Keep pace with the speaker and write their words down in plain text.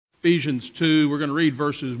Ephesians 2, we're going to read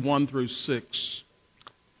verses 1 through 6.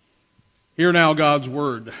 Hear now God's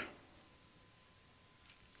word.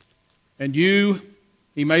 And you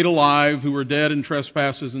he made alive who were dead in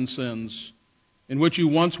trespasses and sins, in which you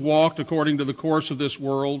once walked according to the course of this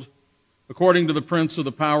world, according to the prince of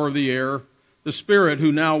the power of the air, the Spirit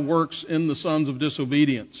who now works in the sons of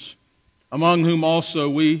disobedience, among whom also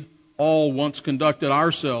we all once conducted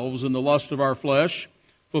ourselves in the lust of our flesh,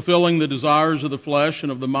 fulfilling the desires of the flesh and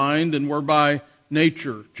of the mind, and were by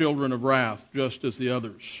nature children of wrath, just as the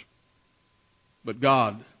others. But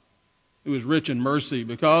God, who is rich in mercy,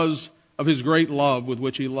 because of His great love with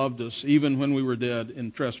which He loved us, even when we were dead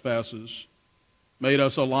in trespasses, made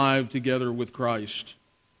us alive together with Christ.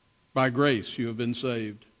 By grace you have been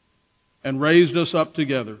saved, and raised us up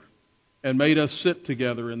together, and made us sit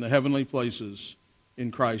together in the heavenly places in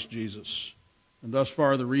Christ Jesus. And thus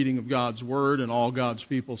far the reading of God's Word, and all God's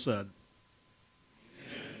people said.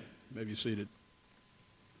 Amen. You may be seated.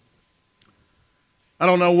 I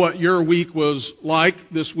don't know what your week was like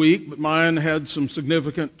this week, but mine had some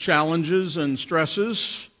significant challenges and stresses,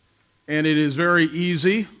 and it is very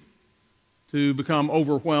easy to become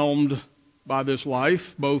overwhelmed by this life,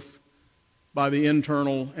 both by the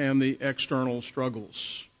internal and the external struggles.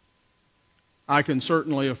 I can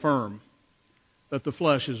certainly affirm that the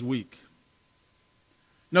flesh is weak.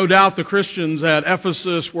 No doubt the Christians at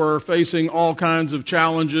Ephesus were facing all kinds of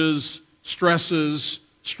challenges, stresses,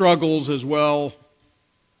 struggles as well,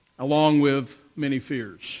 along with many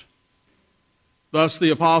fears. Thus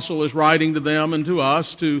the apostle is writing to them and to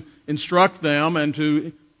us to instruct them and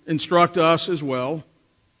to instruct us as well,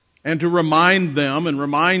 and to remind them and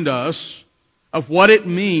remind us of what it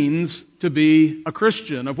means to be a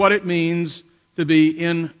Christian, of what it means to be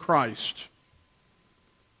in Christ.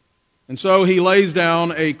 And so he lays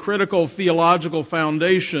down a critical theological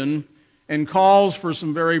foundation and calls for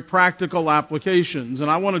some very practical applications.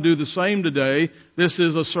 And I want to do the same today. This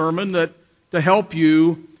is a sermon to help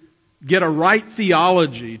you get a right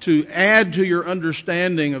theology, to add to your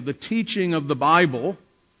understanding of the teaching of the Bible,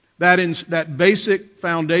 that basic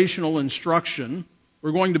foundational instruction.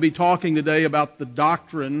 We're going to be talking today about the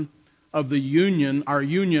doctrine of the union, our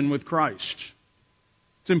union with Christ.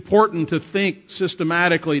 It's important to think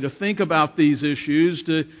systematically, to think about these issues,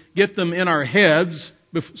 to get them in our heads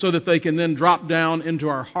so that they can then drop down into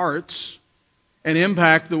our hearts and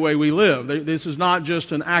impact the way we live. This is not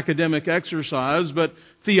just an academic exercise, but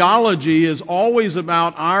theology is always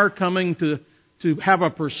about our coming to have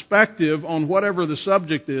a perspective on whatever the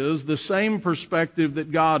subject is, the same perspective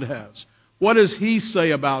that God has. What does He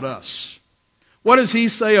say about us? What does He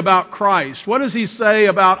say about Christ? What does He say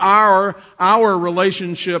about our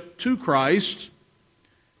relationship to Christ?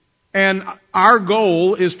 And our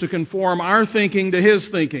goal is to conform our thinking to His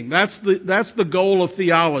thinking. That's the goal of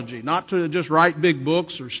theology. Not to just write big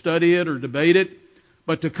books or study it or debate it,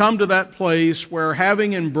 but to come to that place where,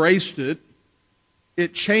 having embraced it,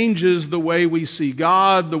 it changes the way we see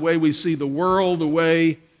God, the way we see the world, the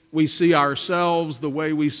way we see ourselves, the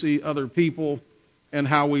way we see other people, and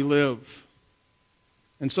how we live.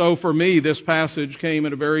 And so for me, this passage came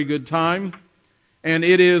at a very good time, and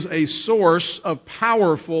it is a source of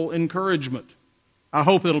powerful encouragement. I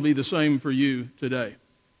hope it'll be the same for you today.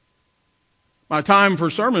 My time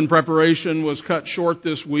for sermon preparation was cut short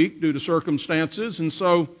this week due to circumstances, and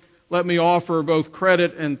so let me offer both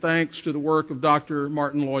credit and thanks to the work of Dr.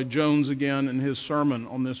 Martin Lloyd-Jones again in his sermon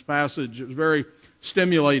on this passage. It was very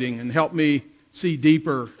stimulating and helped me see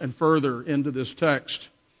deeper and further into this text.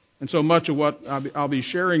 And so much of what I'll be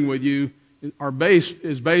sharing with you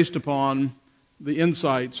is based upon the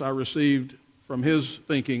insights I received from his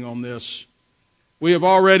thinking on this. We have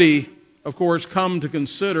already, of course, come to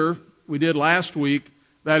consider, we did last week,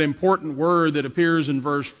 that important word that appears in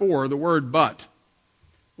verse 4, the word but.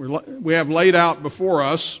 We have laid out before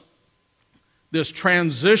us this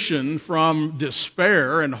transition from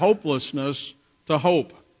despair and hopelessness to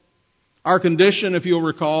hope. Our condition, if you'll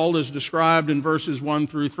recall, is described in verses 1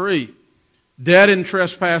 through 3. Dead in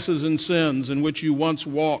trespasses and sins in which you once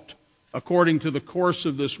walked, according to the course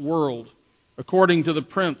of this world, according to the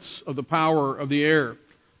prince of the power of the air,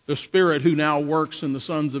 the Spirit who now works in the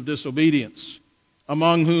sons of disobedience,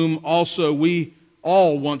 among whom also we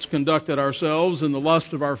all once conducted ourselves in the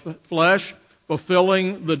lust of our flesh,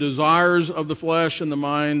 fulfilling the desires of the flesh and the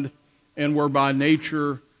mind, and were by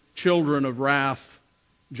nature children of wrath,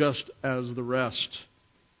 just as the rest.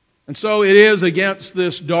 And so it is against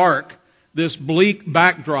this dark, this bleak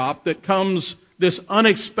backdrop that comes this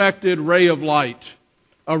unexpected ray of light,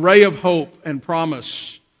 a ray of hope and promise.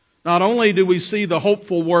 Not only do we see the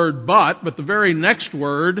hopeful word but the very next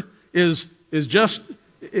word is just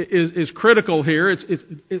is critical here.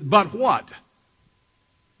 But what?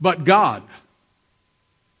 But God.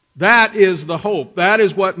 That is the hope. That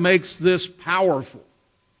is what makes this powerful.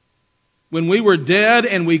 When we were dead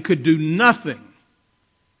and we could do nothing,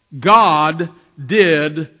 God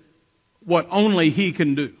did what only He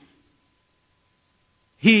can do.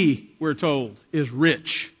 He, we're told, is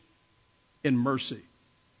rich in mercy.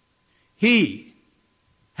 He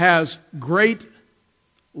has great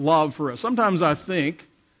love for us. Sometimes I think,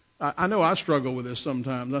 I know I struggle with this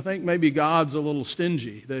sometimes, I think maybe God's a little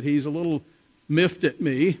stingy, that He's a little miffed at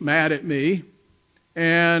me, mad at me,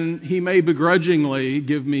 and He may begrudgingly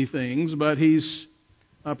give me things, but He's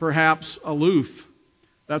perhaps aloof.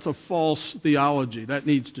 That's a false theology. That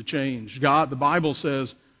needs to change. God, the Bible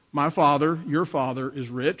says, my Father, your Father, is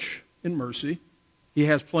rich in mercy. He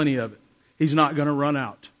has plenty of it. He's not going to run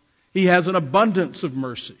out. He has an abundance of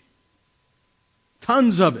mercy.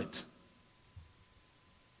 Tons of it.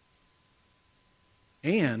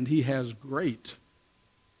 And He has great,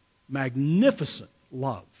 magnificent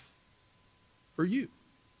love for you.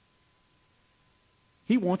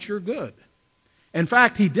 He wants your good. In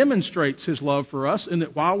fact, He demonstrates His love for us in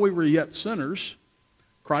that while we were yet sinners,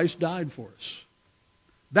 Christ died for us.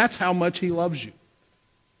 That's how much He loves you.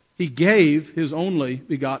 He gave His only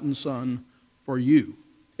begotten Son for you.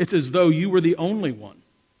 It's as though you were the only one.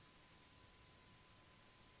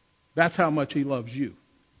 That's how much He loves you.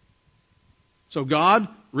 So God,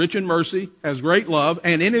 rich in mercy, has great love,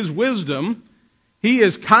 and in His wisdom, He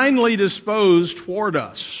is kindly disposed toward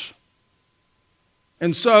us.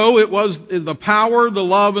 And so it was the power, the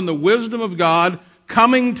love, and the wisdom of God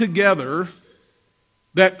coming together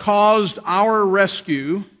that caused our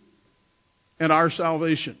rescue and our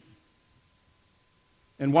salvation.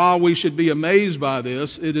 And while we should be amazed by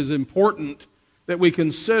this, it is important that we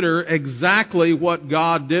consider exactly what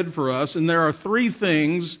God did for us. And there are three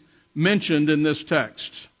things mentioned in this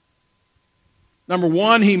text. Number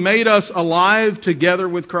one, He made us alive together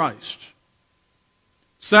with Christ.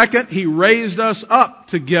 Second, He raised us up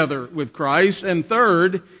together with Christ. And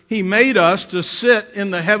third, He made us to sit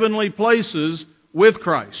in the heavenly places with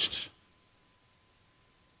Christ.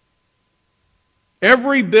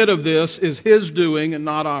 Every bit of this is His doing and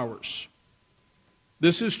not ours.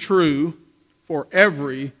 This is true for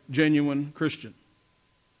every genuine Christian.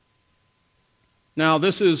 Now,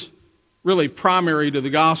 this is really primary to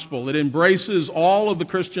the gospel. It embraces all of the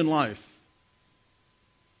Christian life.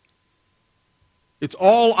 It's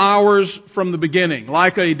all ours from the beginning,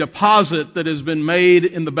 like a deposit that has been made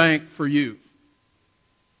in the bank for you.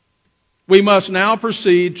 We must now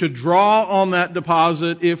proceed to draw on that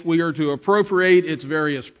deposit if we are to appropriate its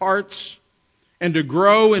various parts and to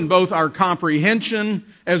grow in both our comprehension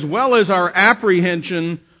as well as our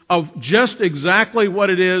apprehension of just exactly what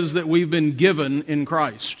it is that we've been given in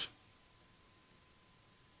Christ.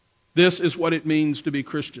 This is what it means to be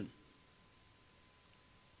Christian.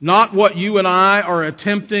 Not what you and I are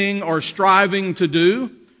attempting or striving to do.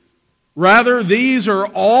 Rather, these are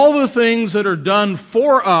all the things that are done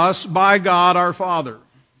for us by God our Father.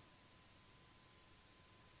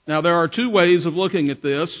 Now, there are two ways of looking at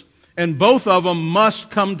this, and both of them must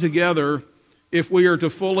come together if we are to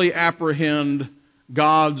fully apprehend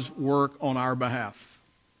God's work on our behalf.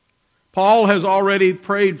 Paul has already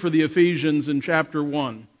prayed for the Ephesians in chapter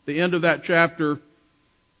 1. The end of that chapter,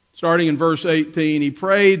 starting in verse 18, he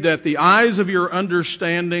prayed that the eyes of your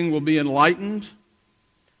understanding will be enlightened,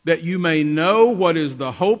 that you may know what is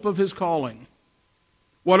the hope of His calling,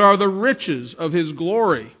 what are the riches of His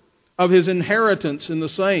glory, of His inheritance in the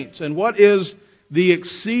saints, and what is the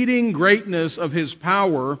exceeding greatness of His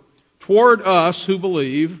power toward us who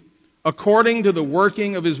believe, according to the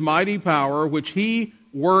working of His mighty power, which He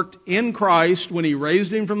worked in Christ when He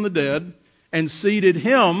raised Him from the dead and seated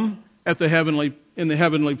Him in the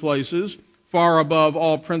heavenly places, far above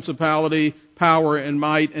all principality, power, and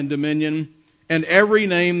might, and dominion, and every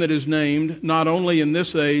name that is named, not only in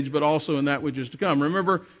this age, but also in that which is to come.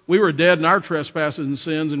 Remember, we were dead in our trespasses and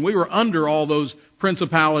sins, and we were under all those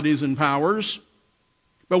principalities and powers.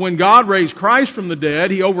 But when God raised Christ from the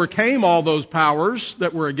dead, He overcame all those powers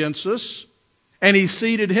that were against us, and He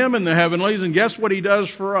seated Him in the heavenlies, and guess what He does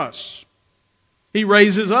for us? He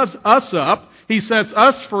raises us up, He sets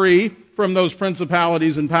us free from those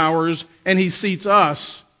principalities and powers, and He seats us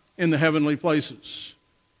in the heavenly places.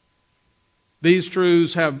 These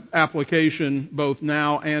truths have application both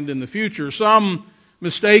now and in the future. Some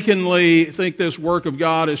mistakenly think this work of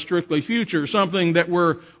God is strictly future, something that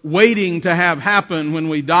we're waiting to have happen when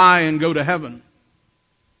we die and go to heaven.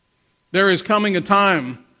 There is coming a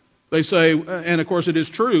time They say, and of course it is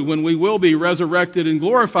true, when we will be resurrected and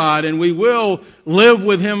glorified and we will live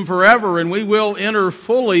with Him forever and we will enter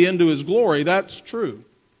fully into His glory, that's true.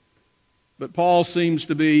 But Paul seems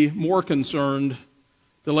to be more concerned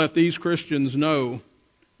to let these Christians know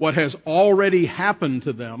what has already happened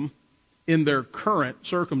to them in their current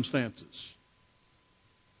circumstances.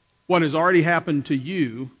 What has already happened to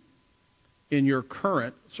you in your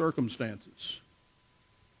current circumstances.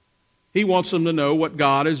 He wants them to know what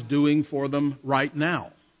God is doing for them right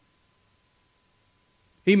now.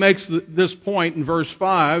 He makes this point in verse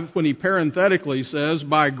 5 when he parenthetically says,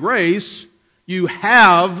 by grace you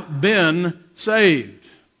have been saved.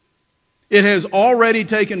 It has already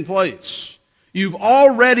taken place. You've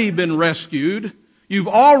already been rescued. You've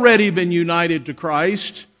already been united to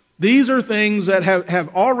Christ. These are things that have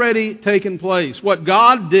already taken place. What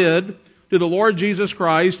God did to the Lord Jesus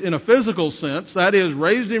Christ in a physical sense, that is,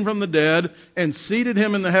 raised Him from the dead and seated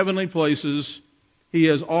Him in the heavenly places, He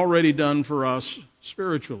has already done for us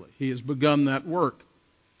spiritually. He has begun that work.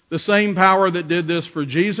 The same power that did this for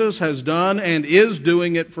Jesus has done and is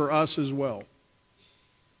doing it for us as well.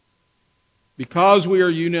 Because we are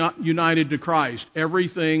united to Christ,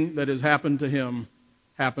 everything that has happened to Him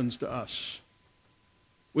happens to us.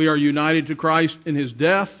 We are united to Christ in His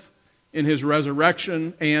death, in His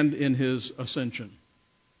resurrection, and in His ascension.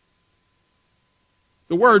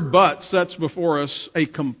 The word but sets before us a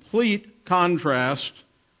complete contrast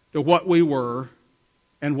to what we were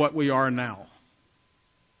and what we are now.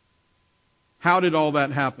 How did all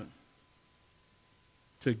that happen?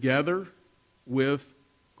 Together with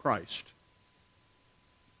Christ.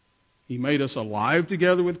 He made us alive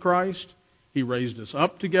together with Christ. He raised us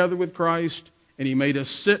up together with Christ. And He made us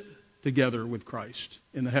sit together with Christ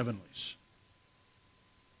in the heavenlies.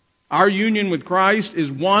 Our union with Christ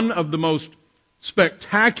is one of the most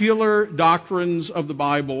spectacular doctrines of the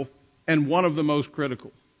Bible and one of the most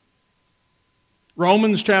critical.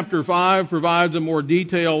 Romans chapter 5 provides a more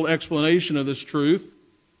detailed explanation of this truth,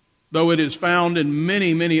 though it is found in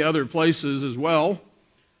many, many other places as well.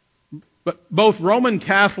 But both Roman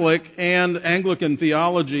Catholic and Anglican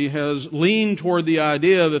theology has leaned toward the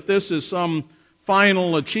idea that this is some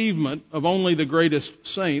final achievement of only the greatest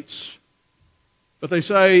saints. But they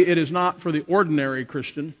say it is not for the ordinary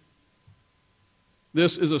Christian.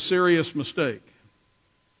 This is a serious mistake.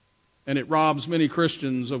 And it robs many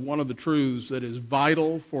Christians of one of the truths that is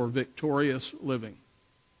vital for victorious living.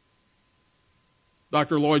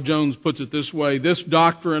 Dr. Lloyd Jones puts it this way: this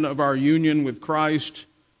doctrine of our union with Christ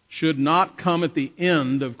should not come at the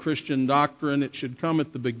end of Christian doctrine. It should come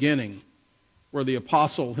at the beginning, where the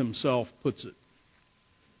apostle himself puts it.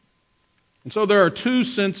 And so there are two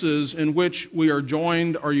senses in which we are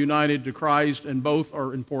joined or united to Christ, and both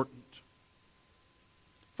are important.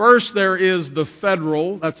 First, there is the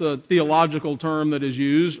federal, that's a theological term that is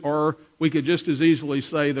used, or we could just as easily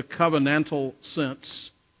say the covenantal sense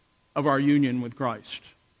of our union with Christ.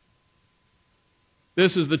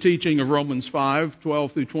 This is the teaching of Romans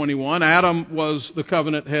 5:12 through 21. Adam was the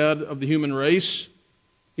covenant head of the human race.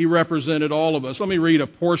 He represented all of us. Let me read a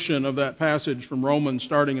portion of that passage from Romans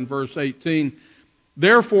starting in verse 18.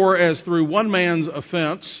 Therefore, as through one man's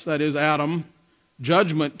offense, that is Adam,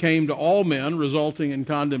 judgment came to all men, resulting in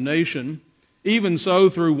condemnation, even so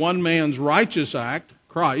through one man's righteous act,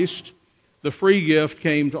 Christ, the free gift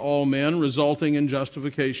came to all men, resulting in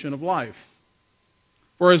justification of life.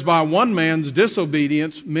 For as by one man's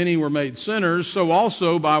disobedience many were made sinners, so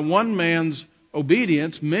also by one man's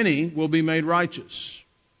obedience many will be made righteous.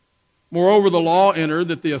 Moreover, the law entered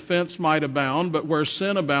that the offense might abound, but where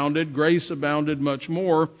sin abounded, grace abounded much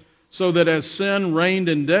more, so that as sin reigned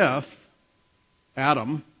in death,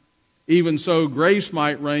 Adam, even so grace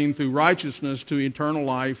might reign through righteousness to eternal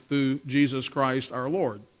life through Jesus Christ our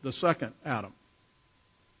Lord, the second Adam.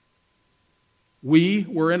 We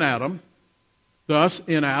were in Adam. Thus,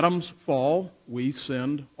 in Adam's fall, we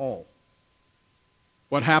sinned all.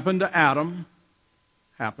 What happened to Adam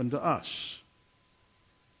happened to us.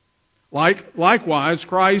 Likewise,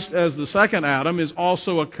 Christ, as the second Adam, is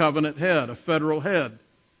also a covenant head, a federal head.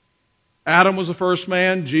 Adam was the first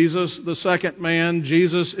man, Jesus the second man.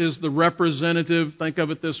 Jesus is the representative, think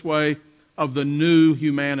of it this way, of the new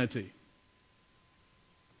humanity.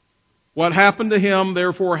 What happened to Him,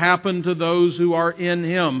 therefore, happened to those who are in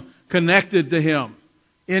Him, connected to Him,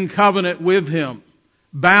 in covenant with Him,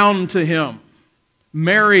 bound to Him,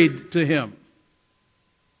 married to Him.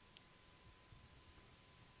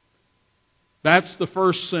 That's the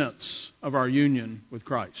first sense of our union with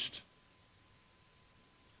Christ.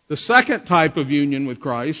 The second type of union with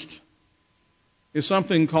Christ is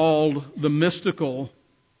something called the mystical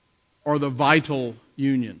or the vital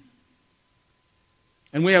union.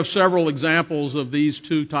 And we have several examples of these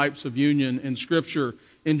two types of union in Scripture.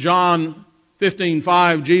 In John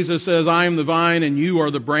 15:5, Jesus says, I am the vine and you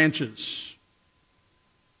are the branches.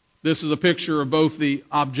 This is a picture of both the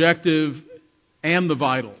objective and the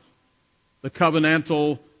vital, the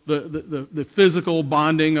covenantal, the physical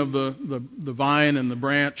bonding of the vine and the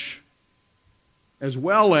branch, as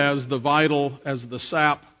well as the vital as the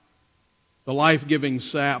sap, the life-giving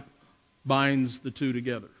sap binds the two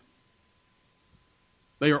together.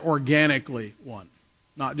 They are organically one,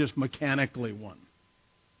 not just mechanically one.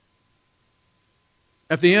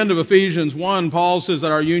 At the end of Ephesians 1, Paul says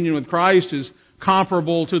that our union with Christ is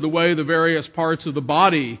comparable to the way the various parts of the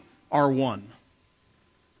body are one.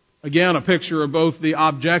 Again, a picture of both the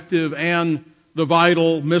objective and the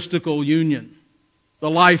vital, mystical union. The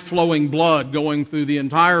life-flowing blood going through the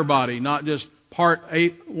entire body, not just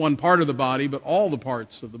one part of the body, but all the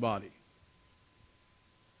parts of the body.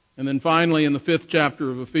 And then finally, in the 5th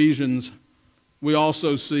chapter of Ephesians, we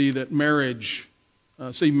also see that marriage,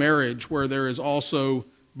 where there is also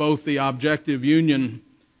both the objective union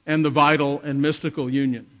and the vital and mystical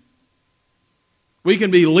union. We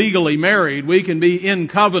can be legally married. We can be in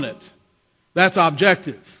covenant. That's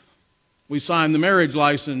objective. We sign the marriage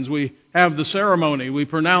license. We have the ceremony. We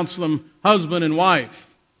pronounce them husband and wife.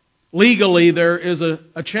 Legally, there is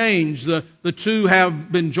a change. The two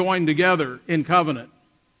have been joined together in covenant.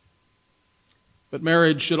 But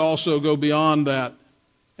marriage should also go beyond that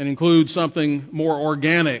and include something more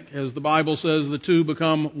organic. As the Bible says, the two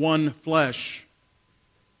become one flesh.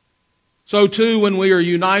 So too, when we are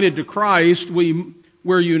united to Christ,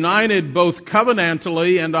 we're united both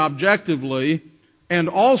covenantally and objectively, and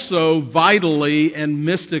also vitally and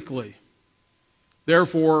mystically.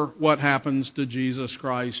 Therefore, what happens to Jesus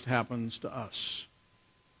Christ happens to us.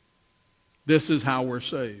 This is how we're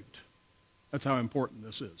saved. That's how important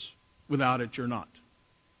this is. Without it, you're not.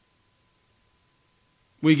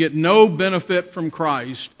 We get no benefit from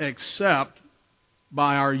Christ except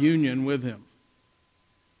by our union with Him.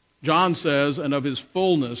 John says, and of His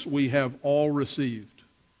fullness we have all received.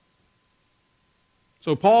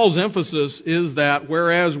 So Paul's emphasis is that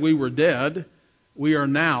whereas we were dead, we are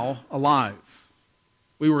now alive.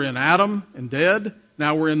 We were in Adam and dead.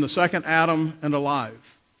 Now we're in the second Adam and alive.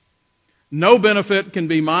 No benefit can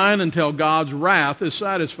be mine until God's wrath is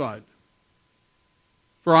satisfied.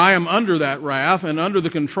 For I am under that wrath and under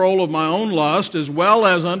the control of my own lust, as well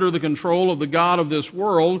as under the control of the God of this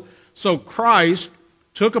world. So Christ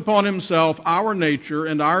took upon Himself our nature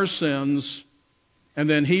and our sins, and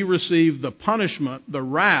then He received the punishment, the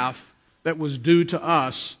wrath that was due to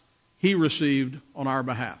us, He received on our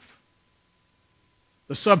behalf.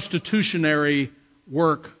 The substitutionary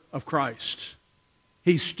work of Christ.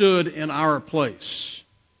 He stood in our place.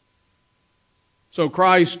 So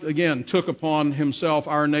Christ, again, took upon Himself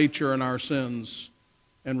our nature and our sins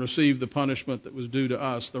and received the punishment that was due to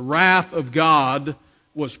us. The wrath of God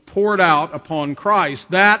was poured out upon Christ.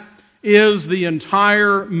 That is the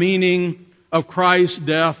entire meaning of Christ's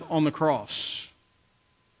death on the cross.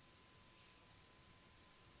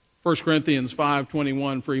 1 Corinthians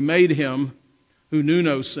 5:21, for He made Him who knew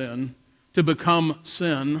no sin to become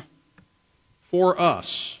sin for us,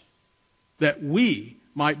 that we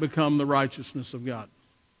might become the righteousness of God.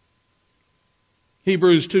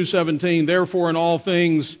 Hebrews 2:17, therefore in all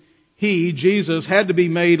things He, Jesus, had to be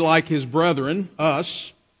made like His brethren, us,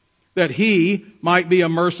 that He might be a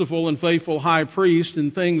merciful and faithful high priest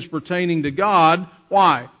in things pertaining to God.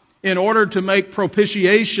 Why? In order to make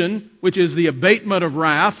propitiation, which is the abatement of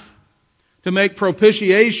wrath, to make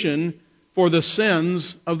propitiation for the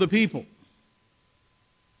sins of the people.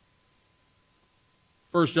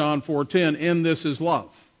 1 John 4:10, in this is love.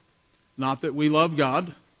 Not that we love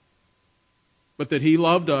God, but that He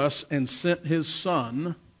loved us and sent His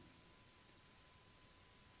Son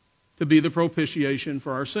to be the propitiation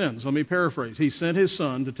for our sins. Let me paraphrase. He sent His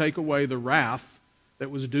Son to take away the wrath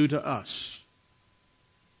that was due to us.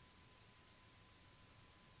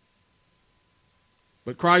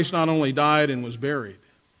 But Christ not only died and was buried,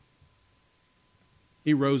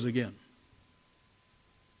 He rose again.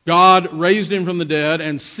 God raised Him from the dead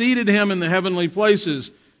and seated Him in the heavenly places.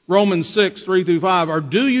 Romans 6:3-5. Or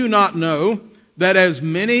do you not know that as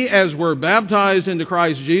many as were baptized into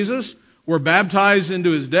Christ Jesus were baptized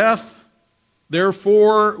into His death?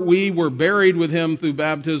 Therefore we were buried with Him through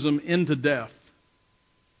baptism into death.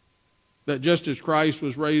 That just as Christ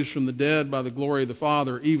was raised from the dead by the glory of the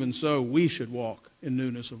Father, even so we should walk in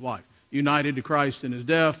newness of life. United to Christ in His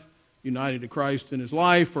death, united to Christ in His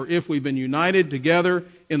life. For if we've been united together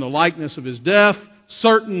in the likeness of His death,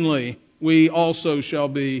 certainly we also shall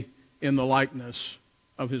be in the likeness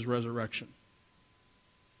of His resurrection.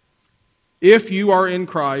 If you are in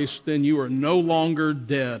Christ, then you are no longer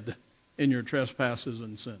dead in your trespasses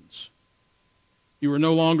and sins. You are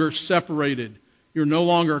no longer separated. You're no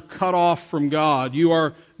longer cut off from God. You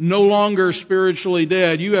are no longer spiritually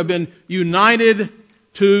dead. You have been united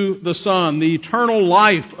to the Son, the eternal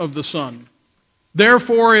life of the Son.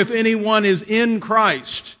 Therefore, if anyone is in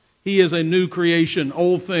Christ, he is a new creation.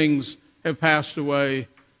 Old things have passed away.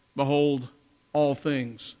 Behold, all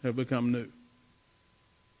things have become new.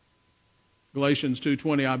 Galatians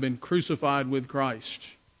 2:20, I've been crucified with Christ.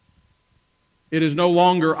 It is no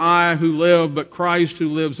longer I who live, but Christ who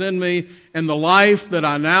lives in me. And the life that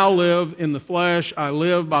I now live in the flesh, I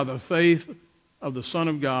live by the faith of the Son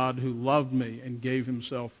of God who loved me and gave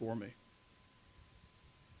Himself for me.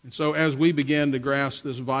 And so as we begin to grasp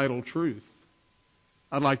this vital truth,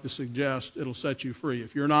 I'd like to suggest it'll set you free.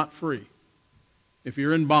 If you're not free, if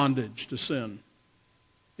you're in bondage to sin,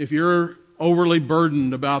 if you're overly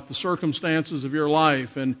burdened about the circumstances of your life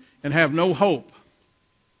and have no hope,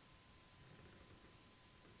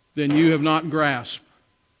 then you have not grasped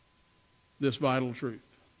this vital truth.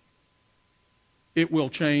 It will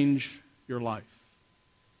change your life.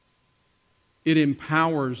 It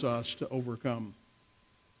empowers us to overcome.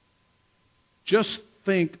 Just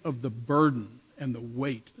think of the burden and the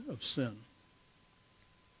weight of sin.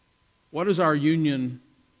 What does our union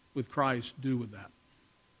with Christ do with that?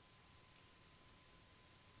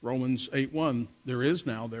 Romans 8:1, there is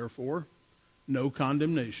now, therefore, no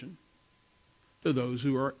condemnation to those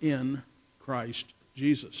who are in Christ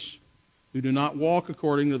Jesus, who do not walk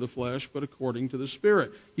according to the flesh, but according to the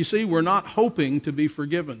Spirit. You see, we're not hoping to be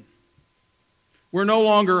forgiven. We're no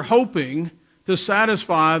longer hoping to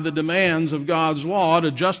satisfy the demands of God's law to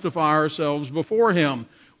justify ourselves before Him.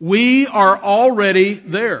 We are already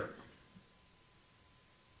there.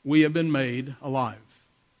 We have been made alive.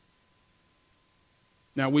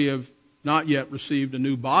 Now, we have not yet received a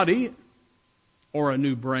new body or a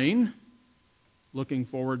new brain. Looking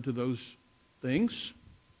forward to those things.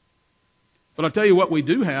 But I'll tell you what we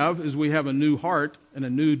do have is we have a new heart and a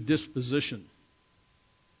new disposition.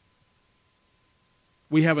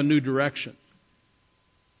 We have a new direction.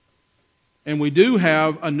 And we do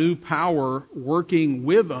have a new power working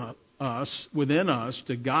with us, within us,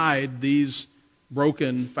 to guide these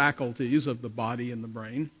broken faculties of the body and the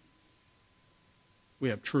brain. We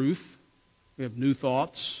have truth. We have new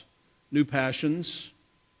thoughts, new passions.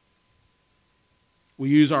 We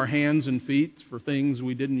use our hands and feet for things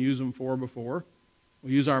we didn't use them for before. We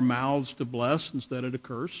use our mouths to bless instead of to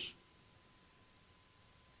curse.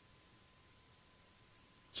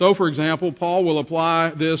 So, for example, Paul will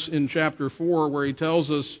apply this in chapter 4 where he tells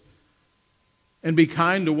us, and be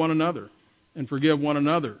kind to one another, and forgive one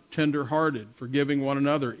another, tender-hearted, forgiving one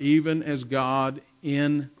another, even as God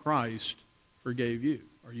in Christ forgave you.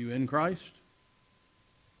 Are you in Christ?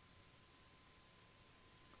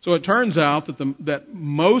 So it turns out that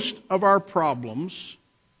most of our problems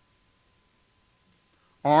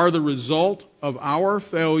are the result of our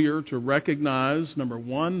failure to recognize, number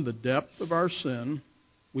one, the depth of our sin.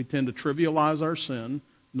 We tend to trivialize our sin,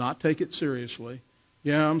 not take it seriously.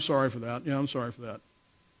 Yeah, I'm sorry for that. Yeah, I'm sorry for that.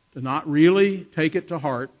 To not really take it to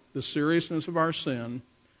heart, the seriousness of our sin,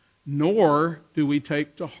 nor do we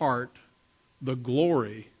take to heart the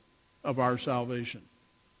glory of our salvation.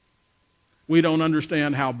 We don't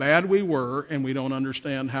understand how bad we were, and we don't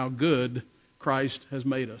understand how good Christ has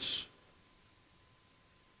made us.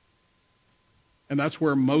 And that's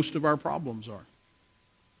where most of our problems are.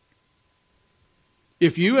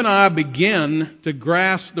 If you and I begin to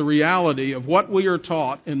grasp the reality of what we are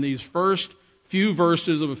taught in these first few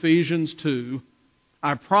verses of Ephesians 2,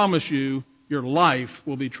 I promise you, your life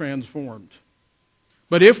will be transformed.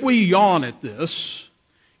 But if we yawn at this,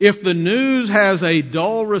 if the news has a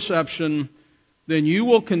dull reception, then you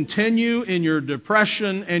will continue in your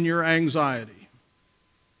depression and your anxiety.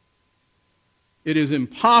 It is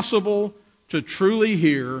impossible to truly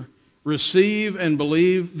hear, receive, and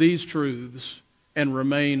believe these truths and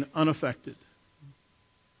remain unaffected.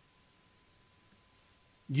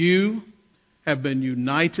 You have been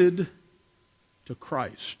united to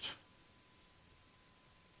Christ.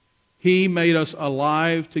 He made us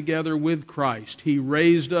alive together with Christ. He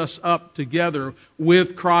raised us up together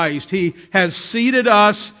with Christ. He has seated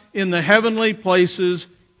us in the heavenly places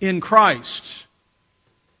in Christ.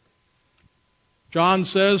 John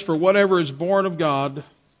says, for whatever is born of God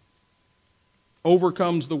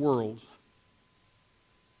overcomes the world.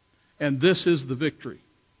 And this is the victory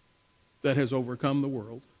that has overcome the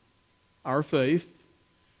world. Our faith.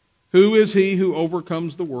 Who is he who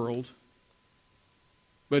overcomes the world?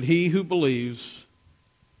 But he who believes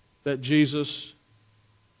that Jesus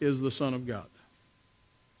is the Son of God.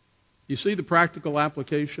 You see the practical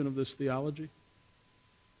application of this theology?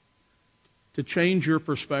 To change your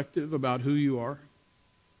perspective about who you are,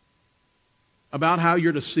 about how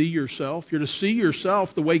you're to see yourself. You're to see yourself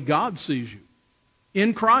the way God sees you,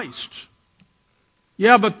 in Christ.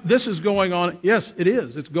 Yeah, but this is going on. Yes, it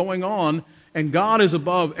is. It's going on, and God is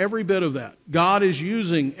above every bit of that. God is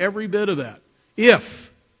using every bit of that. If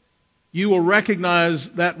you will recognize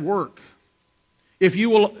that work, if you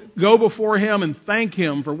will go before Him and thank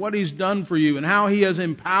Him for what He's done for you and how He has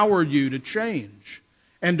empowered you to change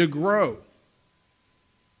and to grow.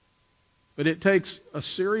 But it takes a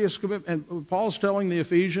serious commitment. And Paul's telling the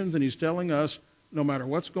Ephesians, and he's telling us, no matter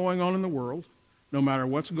what's going on in the world, no matter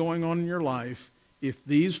what's going on in your life, if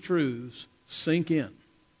these truths sink in.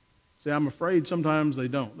 See, I'm afraid sometimes they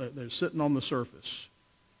don't. They're sitting on the surface.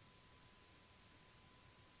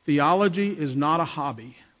 Theology is not a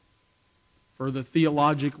hobby for the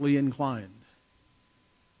theologically inclined.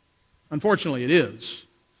 Unfortunately, it is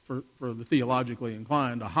for the theologically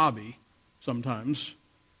inclined a hobby sometimes.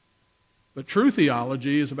 But true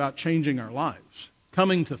theology is about changing our lives,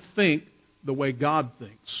 coming to think the way God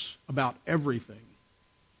thinks about everything.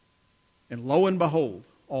 And lo and behold,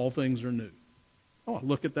 all things are new. Oh, I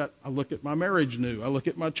look at that. I look at my marriage new. I look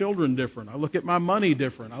at my children different. I look at my money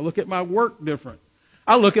different. I look at my work different.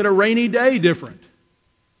 I look at a rainy day different.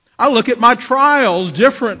 I look at my trials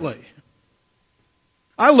differently.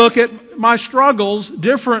 I look at my struggles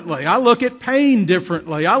differently. I look at pain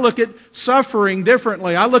differently. I look at suffering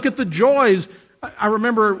differently. I look at the joys. I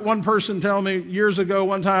remember one person telling me years ago,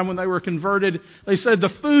 one time when they were converted, they said,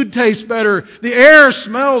 the food tastes better, the air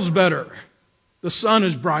smells better, the sun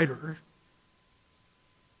is brighter.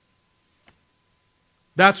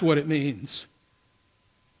 That's what it means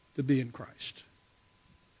to be in Christ.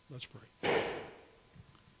 Let's pray.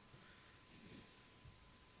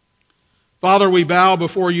 Father, we bow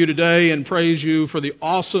before you today and praise you for the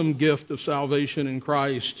awesome gift of salvation in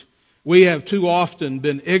Christ. We have too often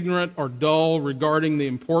been ignorant or dull regarding the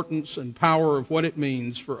importance and power of what it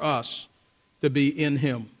means for us to be in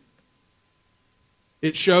Him.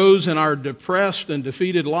 It shows in our depressed and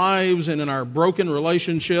defeated lives and in our broken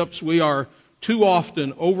relationships. We are too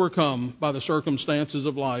often overcome by the circumstances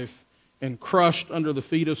of life and crushed under the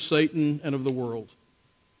feet of Satan and of the world.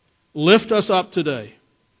 Lift us up today.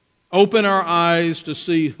 Open our eyes to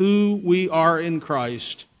see who we are in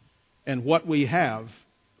Christ and what we have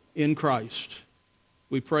in Christ.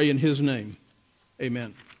 We pray in His name.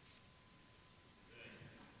 Amen.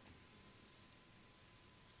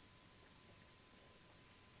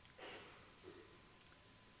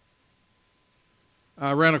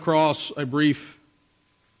 I ran across a brief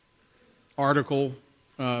article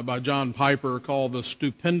by John Piper called The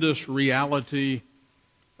Stupendous Reality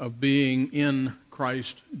of Being in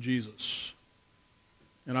Christ Jesus.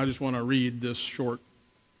 And I just want to read this short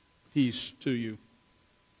piece to you.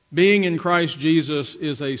 Being in Christ Jesus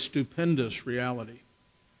is a stupendous reality.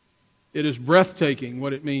 It is breathtaking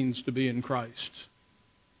what it means to be in Christ.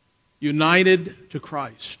 United to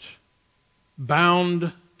Christ.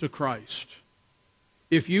 Bound to Christ.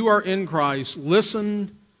 If you are in Christ,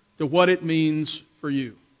 listen to what it means for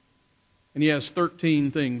you. And he has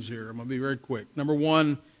 13 things here. I'm going to be very quick. Number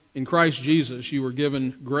one, in Christ Jesus, you were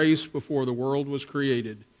given grace before the world was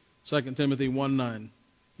created. 2 Timothy 1:9.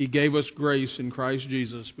 He gave us grace in Christ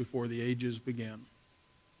Jesus before the ages began.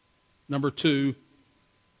 Number two,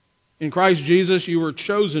 in Christ Jesus, you were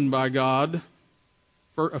chosen by God.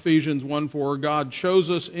 For Ephesians 1:4, God chose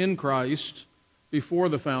us in Christ before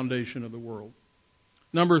the foundation of the world.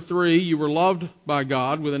 Number three, you were loved by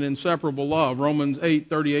God with an inseparable love. Romans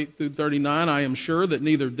 8:38-39, I am sure that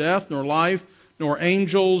neither death nor life, nor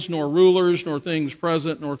angels, nor rulers, nor things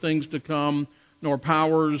present, nor things to come, nor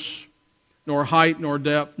powers, nor height, nor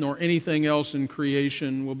depth, nor anything else in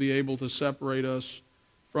creation will be able to separate us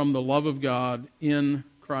from the love of God in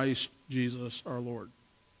Christ Jesus our Lord.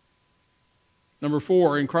 Number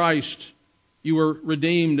four, in Christ you were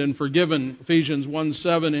redeemed and forgiven. Ephesians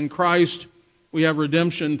 1:7, in Christ we have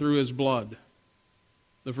redemption through His blood,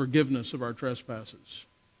 the forgiveness of our trespasses.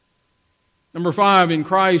 Number five, in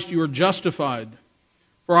Christ you are justified.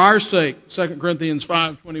 For our sake, 2 Corinthians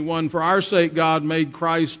 5:21, for our sake God made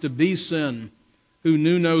Christ to be sin, who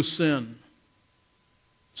knew no sin,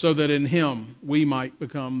 so that in Him we might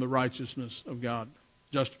become the righteousness of God.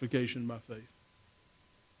 Justification by faith.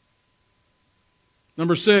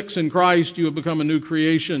 Number six, in Christ you have become a new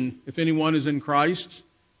creation. If anyone is in Christ,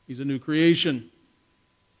 he's a new creation.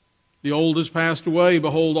 The old has passed away.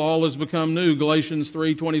 Behold, all has become new. Galatians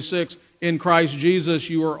 3:26. In Christ Jesus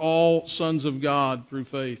you are all sons of God through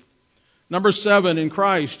faith. Number 7, in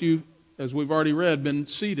Christ, you, as we've already read, been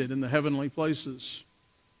seated in the heavenly places.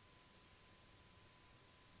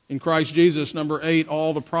 In Christ Jesus, number 8,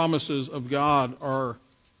 all the promises of God are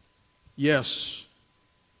yes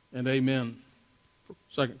and amen.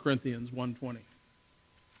 2 Corinthians 1:20.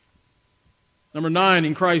 Number 9,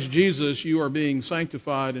 in Christ Jesus, you are being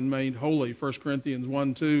sanctified and made holy. 1 Corinthians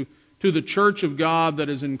 1:2. To the church of God that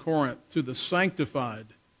is in Corinth, to the sanctified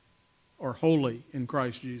or holy in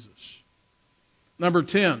Christ Jesus. Number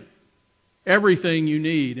 10, everything you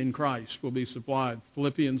need in Christ will be supplied.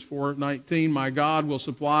 Philippians 4:19, my God will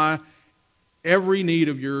supply every need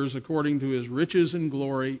of yours according to His riches and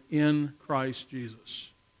glory in Christ Jesus.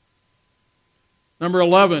 Number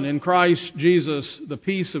 11, in Christ Jesus, the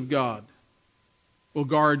peace of God will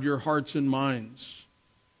guard your hearts and minds.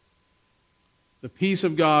 The peace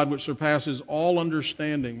of God, which surpasses all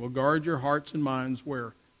understanding, will guard your hearts and minds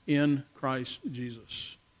where? In Christ Jesus.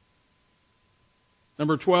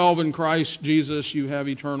 Number 12, in Christ Jesus you have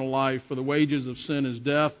eternal life. For the wages of sin is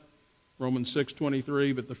death, Romans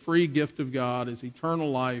 6:23, but the free gift of God is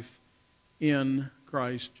eternal life in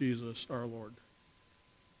Christ Jesus our Lord.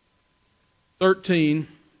 13,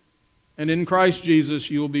 and in Christ Jesus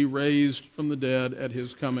you will be raised from the dead at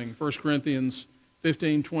His coming. 1 Corinthians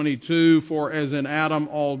 15:22, for as in Adam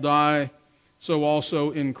all die, so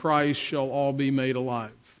also in Christ shall all be made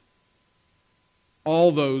alive.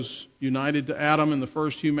 All those united to Adam in the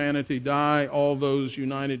first humanity die. All those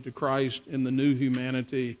united to Christ in the new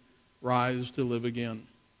humanity rise to live again.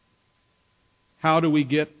 How do we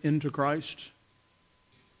get into Christ?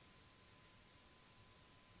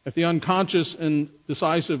 At the unconscious and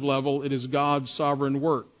decisive level, it is God's sovereign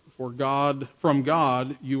work. From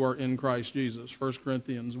God, you are in Christ Jesus. 1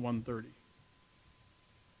 Corinthians 1:30.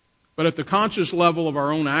 But at the conscious level of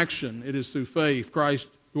our own action, it is through faith. Christ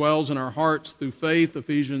dwells in our hearts through faith,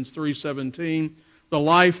 Ephesians 3:17. The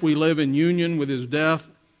life we live in union with His death,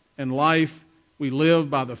 and life we live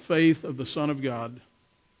by the faith of the Son of God.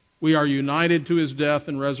 We are united to His death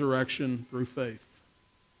and resurrection through faith.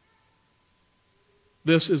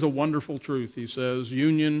 This is a wonderful truth, he says.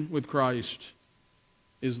 Union with Christ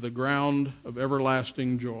is the ground of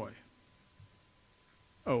everlasting joy.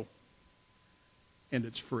 Oh, and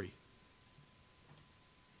it's free.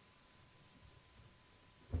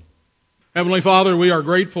 Heavenly Father, we are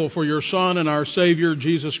grateful for Your Son and our Savior,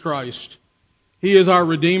 Jesus Christ. He is our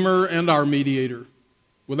Redeemer and our Mediator,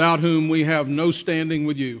 without whom we have no standing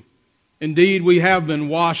with You. Indeed, we have been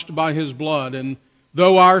washed by His blood, and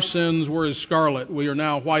though our sins were as scarlet, we are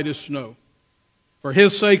now white as snow. For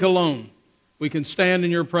His sake alone, we can stand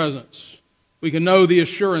in Your presence. We can know the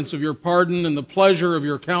assurance of Your pardon and the pleasure of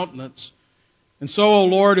Your countenance. And so, O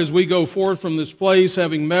Lord, as we go forth from this place,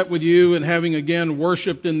 having met with You and having again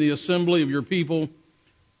worshipped in the assembly of Your people,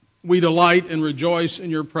 we delight and rejoice in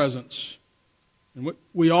Your presence. And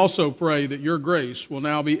we also pray that Your grace will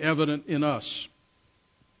now be evident in us,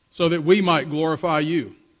 so that we might glorify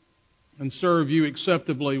You and serve You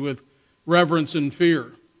acceptably with reverence and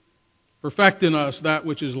fear. Perfect in us that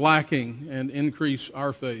which is lacking and increase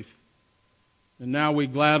our faith. And now we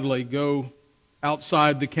gladly go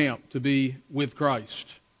outside the camp to be with Christ,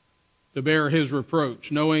 to bear His reproach,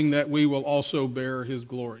 knowing that we will also bear His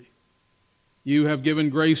glory. You have given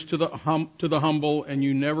grace to the humble, and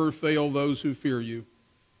You never fail those who fear You.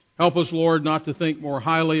 Help us, Lord, not to think more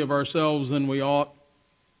highly of ourselves than we ought.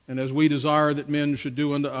 And as we desire that men should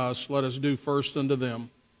do unto us, let us do first unto them.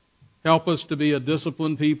 Help us to be a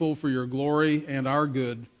disciplined people for Your glory and our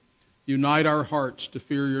good. Unite our hearts to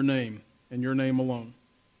fear Your name and Your name alone.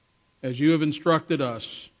 As You have instructed us,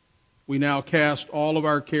 we now cast all of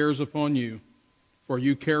our cares upon You, for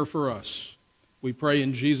You care for us. We pray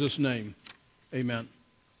in Jesus' name. Amen.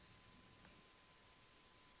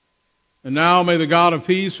 And now may the God of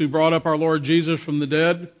peace, who brought up our Lord Jesus from the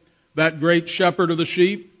dead, that great shepherd of the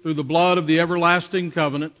sheep, through the blood of the everlasting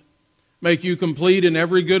covenant, make you complete in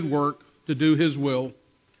every good work to do His will,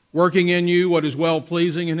 working in you what is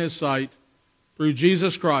well-pleasing in His sight, through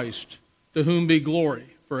Jesus Christ, to whom be glory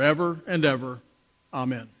forever and ever.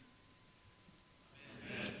 Amen.